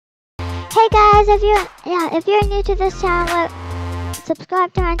Hey guys, if you're new to this channel,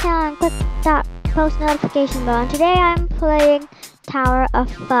 subscribe to my channel and click that post notification bell. And today I'm playing Tower of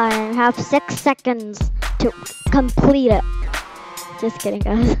Fire and have 6 seconds to complete it. Just kidding,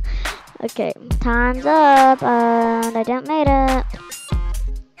 guys. Okay, time's up, and I didn't made it.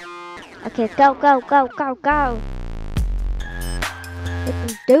 Okay, go, go, go, go, go. We can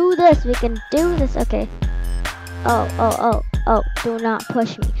do this. We can do this. Okay. Oh, do not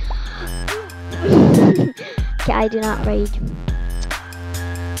push me. Okay, I do not rage.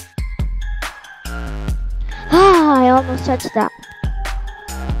 Ah, I almost touched that.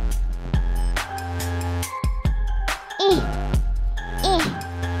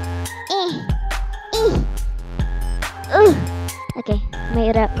 Okay,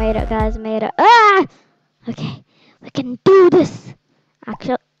 made it, guys, made it. Ah! Okay, we can do this.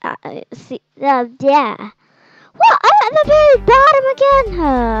 Actually, see, yeah. What? I'm at the very bottom again.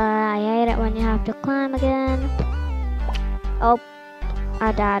 I hate it when you have to climb again. Oh,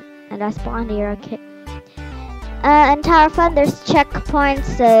 I died, and I spawned here. Okay. In Tower of Fun, there's checkpoints,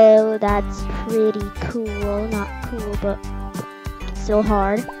 so that's pretty cool. Not cool, but still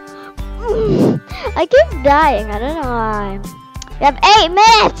hard. I keep dying. I don't know why. We have 8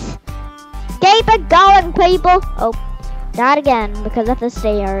 minutes. Keep it going, people. Oh, died again because of the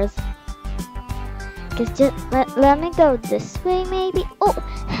stairs. Just let me go this way, maybe. Oh,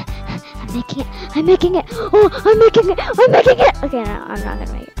 I'm making it. I'm making it. Oh, I'm making it. I'm making it. Okay, no, I'm not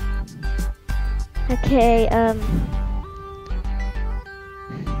gonna make it. Okay,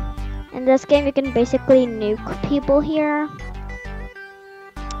 in this game you can basically nuke people here.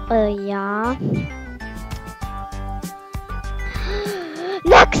 Yeah.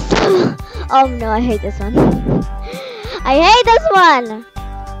 Next! Oh no, I hate this one. I hate this one!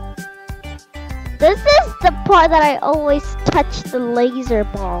 This is the part that I always touch the laser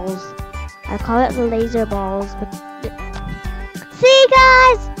balls. I call it the laser balls, but... See,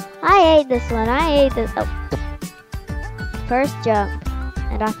 guys? I hate this one. I hate this. Oh. First jump,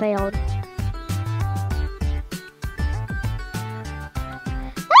 and I failed.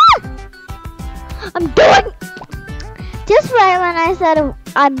 Ah! I'm doing... Just right when I said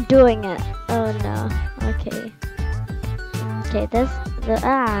I'm doing it. Oh no. Okay. Okay,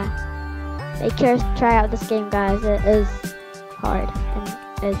 make sure to try out this game, guys. It is hard, and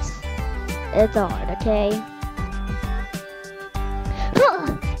it's hard. Okay.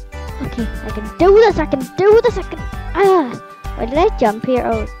 Okay, I can do this. I can do this. I can. Why did I jump here?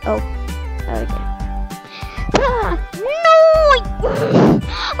 Oh. Okay. No!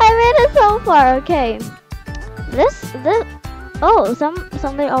 I made it so far. Okay. This. Oh,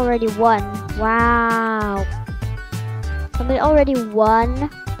 somebody already won. Wow. Somebody already won.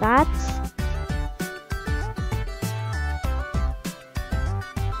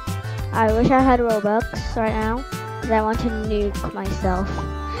 I wish I had Robux right now, because I want to nuke myself.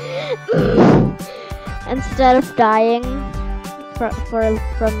 Instead of dying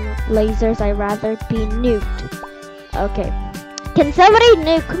from lasers, I'd rather be nuked. Okay. Can somebody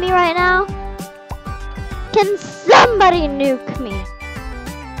nuke me right now? Can somebody nuke me?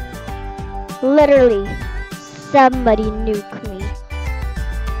 Literally, somebody nuke me.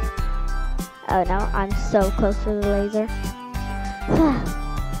 Oh no, I'm so close to the laser.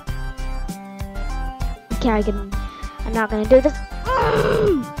 Okay, I'm not gonna do this.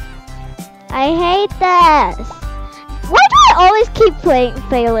 I hate this. Why do I always keep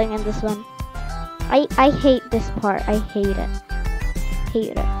failing in this one? I hate this part. I hate it.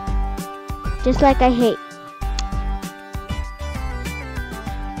 Hate it. Just like I hate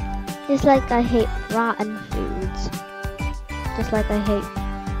rotten foods. Just like I hate,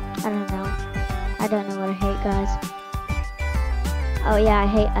 I don't know. I don't know what I hate, guys. Oh yeah, I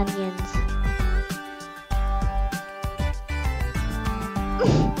hate onions.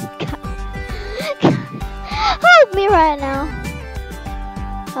 Help me right now.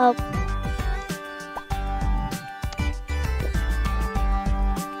 Help.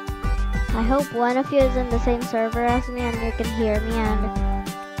 I hope one of you is in the same server as me and you can hear me and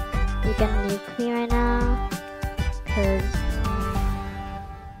you can nuke me right now. Cause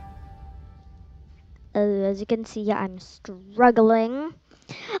as you can see, I'm struggling.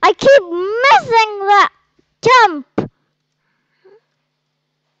 I keep missing that jump.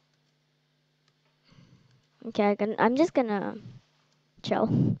 Okay, I'm just gonna chill.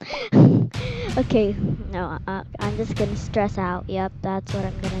 Okay, no, I'm just gonna stress out. Yep, that's what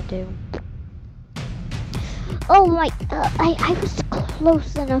I'm gonna do. Oh my, I was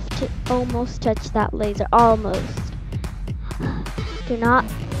close enough to almost touch that laser. Almost. Do not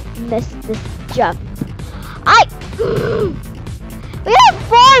miss this jump. We have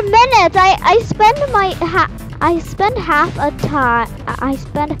 4 minutes. minutes. I spend I spend half a time. I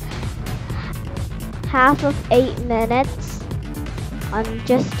spend half of 8 minutes on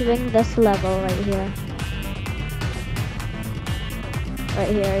just doing this level right here. Right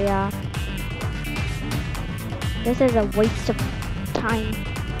here, yeah. This is a waste of time.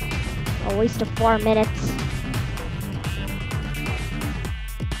 A waste of 4 minutes.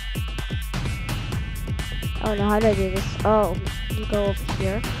 Oh no, how do I do this? Oh, you go over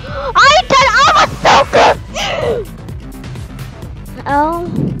here. I did! I was so good! Oh.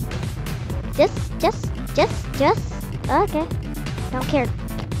 Just. Okay. Don't care.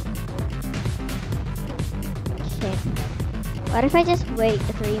 Okay. What if I just wait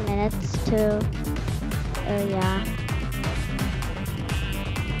 3 minutes to... yeah.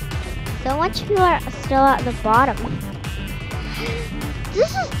 So much people are still at the bottom.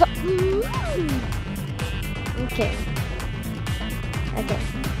 This is the... Okay. Okay.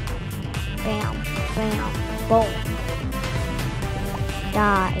 Bam. Bam. Boom.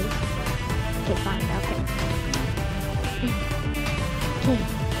 Die. Okay, fine. Okay. Okay.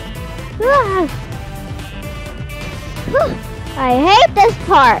 Ah! Whew. I hate this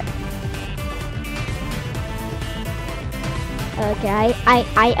part. Okay,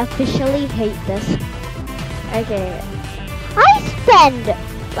 I officially hate this. Okay. I spend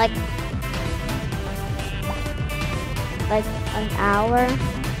like an hour.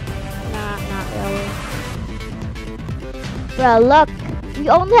 Not really. Bro, look. We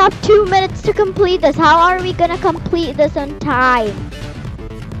only have 2 minutes to complete this. How are we gonna complete this on time?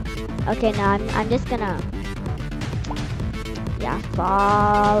 Okay, now I'm just gonna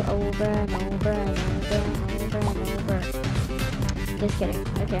fall over and over and over and over and over. Just kidding.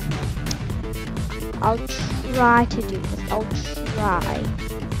 Okay. I'll try to do this. I'll try.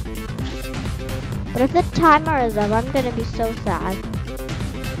 But if the timer is up, I'm gonna be so sad.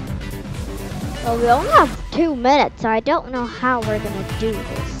 Well, we only have 2 minutes, so I don't know how we're gonna do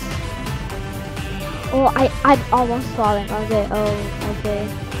this. Oh, I'm almost falling. Okay, oh, okay.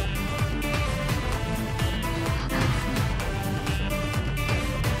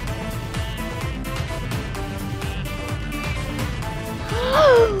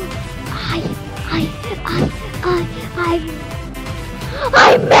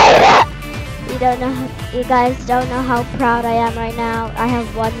 I made it! You guys don't know how proud I am right now. I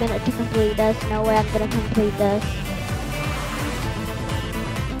have 1 minute to complete this. No way I'm gonna complete this.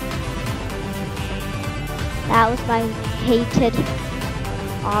 That was my hated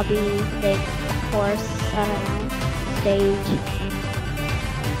hobby thing, course, I don't know, stage.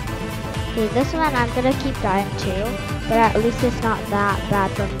 Okay, this one I'm gonna keep dying too, but at least it's not that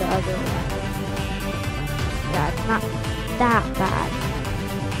bad from the other one. Yeah, it's not that bad.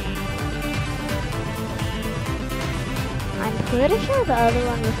 I'm pretty sure the other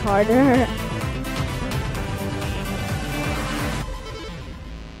one was harder.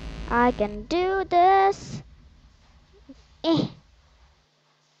 I can do this.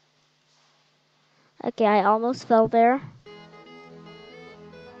 Okay, I almost fell there.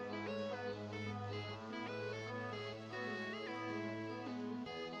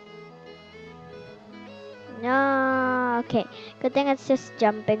 No, okay. Good thing it's just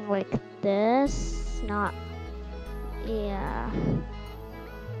jumping like this, not... Yeah.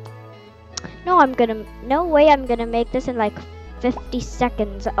 No way I'm gonna make this in like 50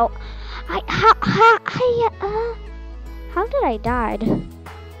 seconds. Oh, how did I died?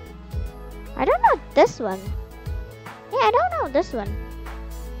 I don't know this one. Yeah, I don't know this one.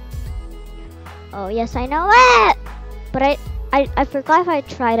 Oh yes, I know it. But I forgot if I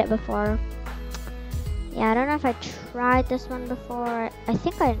tried it before. Yeah, I don't know if I tried this one before. I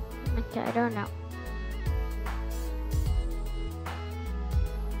think I don't know.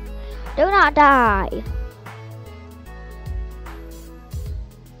 Do not die.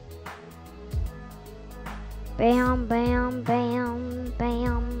 Bam, bam, bam,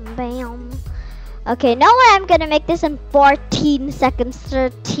 bam, bam. Okay, no way I'm gonna make this in 14 seconds,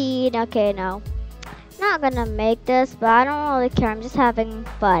 13. Okay, no. Not gonna make this, but I don't really care. I'm just having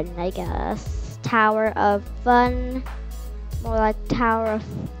fun, I guess. Tower of fun. More like Tower of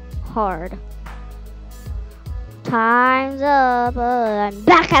hard. Time's up. I'm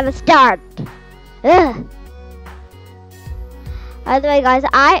back at the start. Ugh. By the way, guys,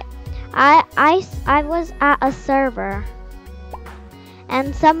 I was at a server,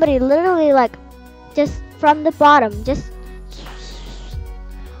 and somebody literally like just from the bottom just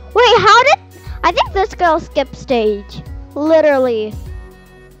wait. How did I think this girl skipped stage? Literally,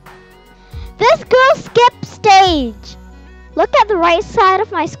 this girl skipped stage. Look at the right side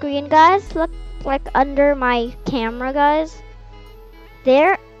of my screen, guys. Look like under my camera, guys.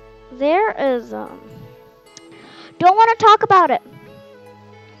 There There is don't want to talk about it.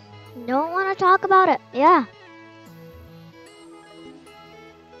 Don't want to talk about it. Yeah.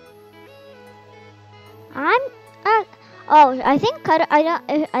 I'm oh, I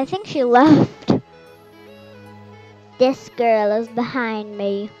think she left. This girl is behind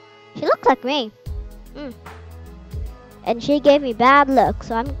me. She looks like me. And she gave me bad luck,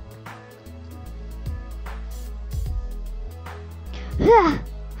 so I'm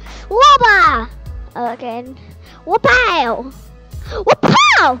Whoa! Okay. Whoop-ow!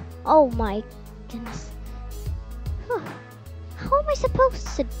 Whoop-ow! Oh my goodness. How am I supposed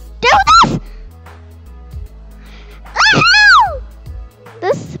to do this? Ow!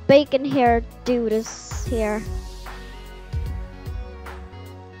 This bacon hair dude is here.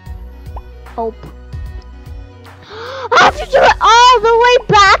 Oh. I have to do it all the way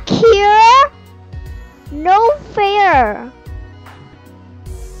back here? No fair.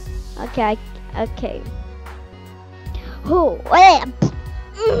 Okay, okay. Oh,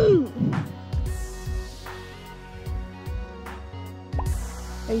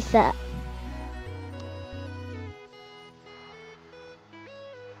 reset.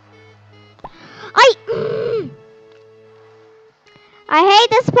 I hate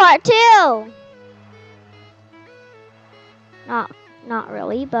this part too. Not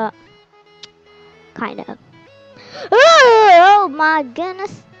really, but kind of. Oh my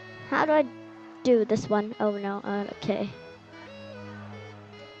goodness. How do I do this one? Oh no, okay.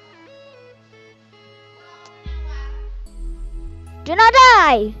 Do not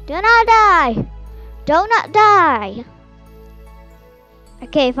die! Do not die! Do not die!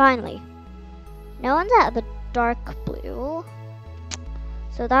 Okay, finally. No one's at the dark blue.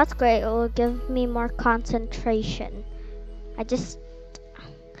 So that's great, it will give me more concentration.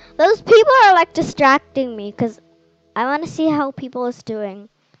 Those people are like distracting me because I want to see how people is doing.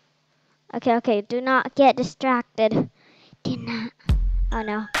 Okay, okay, do not get distracted. Do not. Oh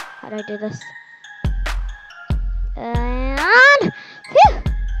no, how do I do this? And, phew.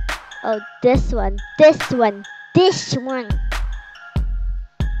 Oh, this one.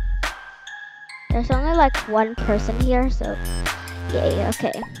 There's only like one person here, so yay,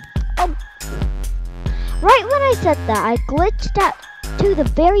 okay. Oh, right when I said that, I glitched out to the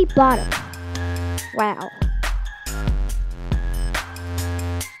very bottom. Wow.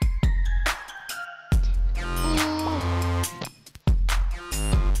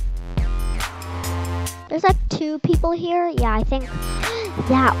 There's like 2 people here. Yeah, I think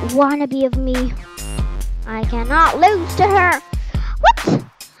that wannabe of me. I cannot lose to her. What?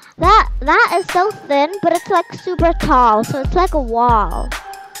 That is so thin, but it's like super tall, so it's like a wall,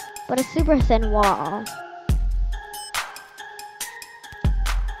 but a super thin wall.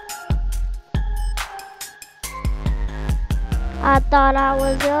 I thought I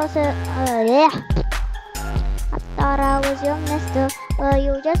was yours, yeah. I thought I was your mister, well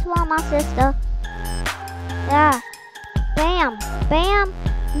you just want my sister. Yeah. Bam, bam,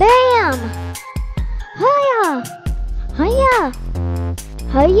 bam. Hiya, hiya,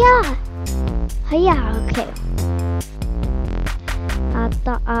 hiya, hiya. Okay. I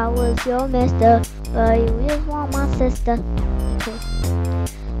thought I was your mister, but you just want my sister. Okay.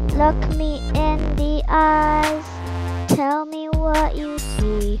 Look me in the eyes. Tell me what you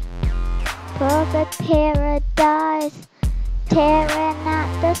see. Perfect paradise. Tearing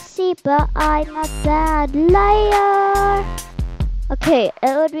at the sea, but I'm a bad liar. Okay,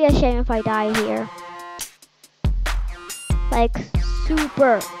 it would be a shame if I die here. Like,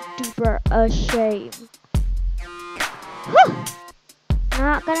 super duper a shame. Whew.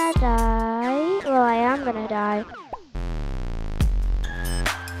 Not gonna die. Well, I am gonna die.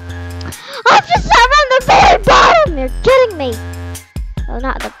 I've just sat on the very bottom! You're kidding me! Well,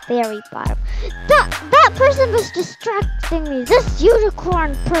 not the very bottom. That person was distracting me. This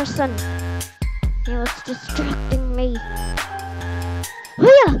unicorn person. He was distracting me.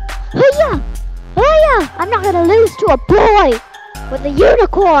 Hiya! Hiya! Hiya! I'm not gonna lose to a boy with a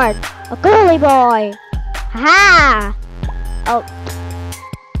unicorn. A girly boy. Ha! Oh.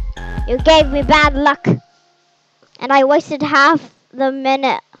 You gave me bad luck. And I wasted half the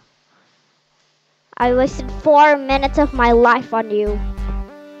minute. I wasted 4 minutes of my life on you.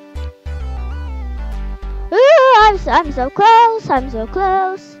 Ooh, I'm so close. I'm so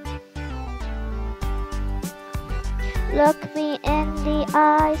close. Look me in the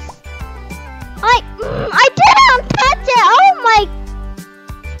eyes. I didn't touch it. Oh my.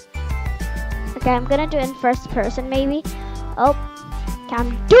 Okay, I'm gonna do it in first person maybe. Oh, okay,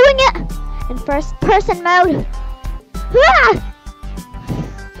 I'm doing it in first person mode. Ah!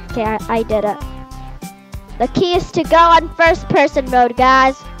 Okay, I did it. The key is to go on first person mode,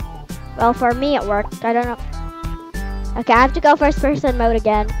 guys. Well, for me it worked. I don't know. Okay, I have to go first person mode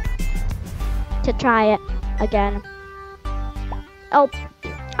again to try it again. Oh,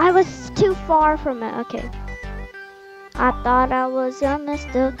 I was too far from it. Okay. I thought I was your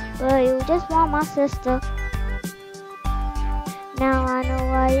mister, but you just want my sister. Now I know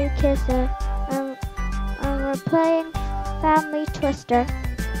why you kiss her. And we're playing Family Twister.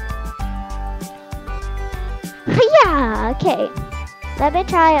 Yeah, okay. Let me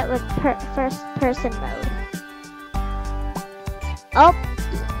try it with first person mode. Oh,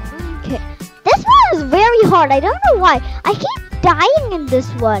 okay. This one is very hard. I don't know why. I keep dying in this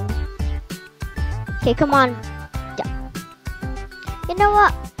one. Okay, come on. You know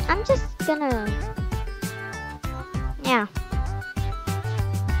what? I'm just gonna... Yeah.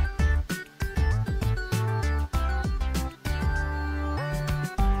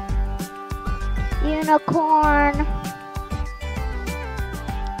 Unicorn.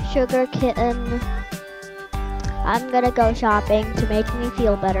 Sugar kitten. I'm gonna go shopping to make me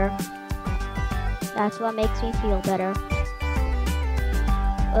feel better. That's what makes me feel better.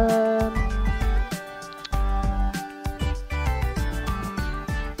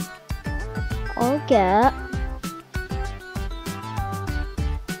 I'll get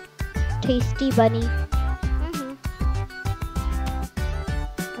Tasty Bunny.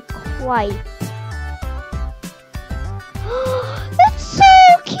 A quiet. That's so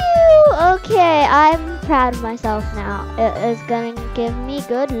cute! Okay, I'm proud of myself now. It is gonna give me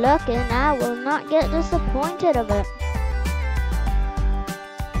good luck and I will not get disappointed of it.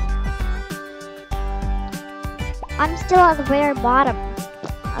 I'm still at the very bottom.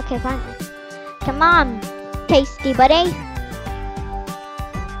 Okay, finally. Come on, Tasty Buddy.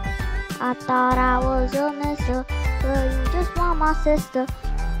 I thought I was your mister, but you just want my sister.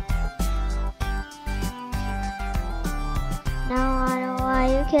 Now I know why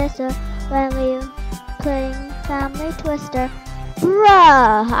you kiss her when we playing Family Twister.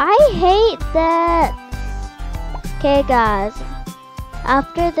 Bruh, I hate that. Okay guys,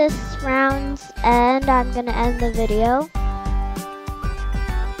 after this round's end, I'm gonna end the video.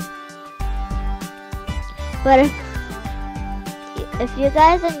 But if you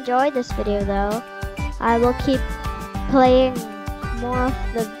guys enjoyed this video though, I will keep playing more of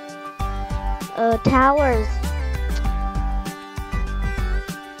the towers.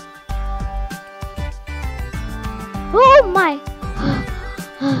 Oh my!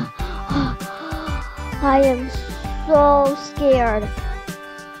 I am so scared.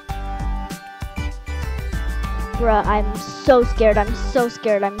 Bruh, I'm so scared. I'm so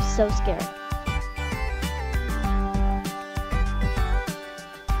scared. I'm so scared.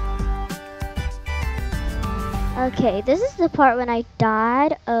 Okay, this is the part when I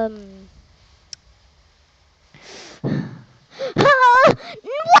died. What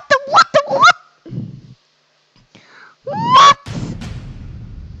the? What?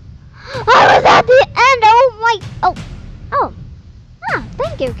 I was at the end. Oh. Ah,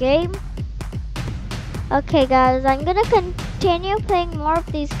 thank you, game. Okay, guys, I'm gonna continue playing more of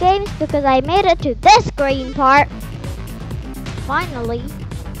these games because I made it to this green part. Finally.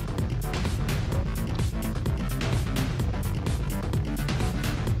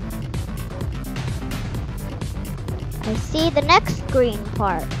 I see the next green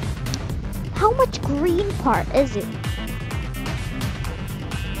part. How much green part is it?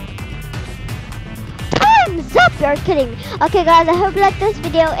 Time's up! You're kidding me. Okay guys, I hope you liked this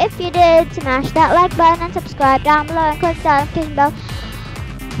video. If you did, smash that like button and subscribe down below and click that notification bell.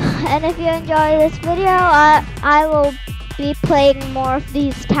 And if you enjoy this video, I will be playing more of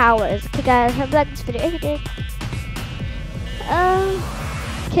these towers. Okay guys, I hope you liked this video. If you did,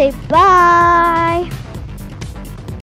 okay, bye!